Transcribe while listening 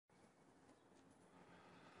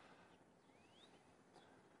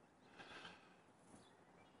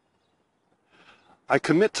I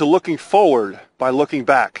commit to looking forward by looking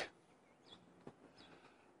back.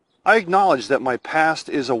 I acknowledge that my past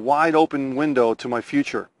is a wide open window to my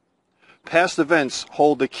future. Past events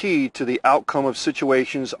hold the key to the outcome of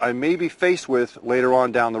situations I may be faced with later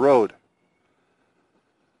on down the road.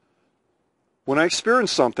 When I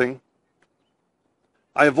experience something,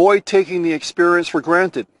 I avoid taking the experience for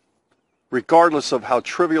granted, regardless of how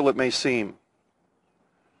trivial it may seem.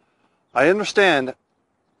 I understand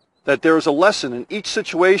that there is a lesson in each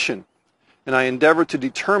situation, and I endeavor to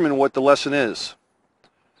determine what the lesson is.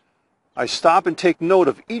 I stop and take note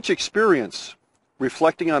of each experience,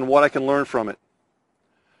 reflecting on what I can learn from it.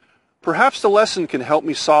 Perhaps the lesson can help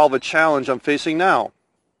me solve a challenge I'm facing now.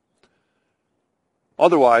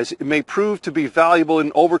 Otherwise, it may prove to be valuable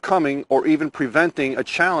in overcoming or even preventing a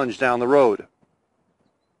challenge down the road.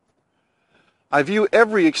 I view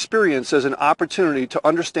every experience as an opportunity to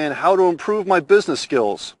understand how to improve my business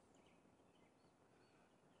skills.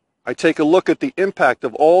 I take a look at the impact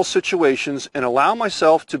of all situations and allow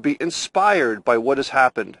myself to be inspired by what has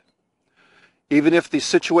happened. Even if the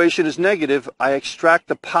situation is negative, I extract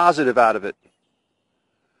the positive out of it.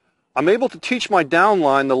 I'm able to teach my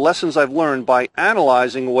downline the lessons I've learned by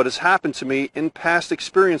analyzing what has happened to me in past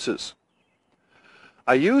experiences.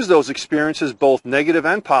 I use those experiences, both negative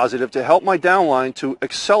and positive, to help my downline to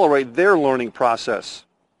accelerate their learning process.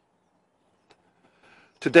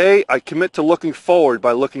 Today, I commit to looking forward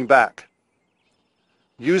by looking back,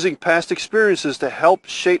 using past experiences to help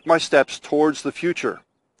shape my steps towards the future,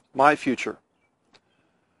 my future.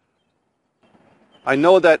 I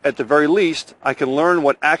know that at the very least, I can learn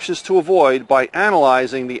what actions to avoid by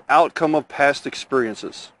analyzing the outcome of past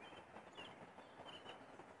experiences.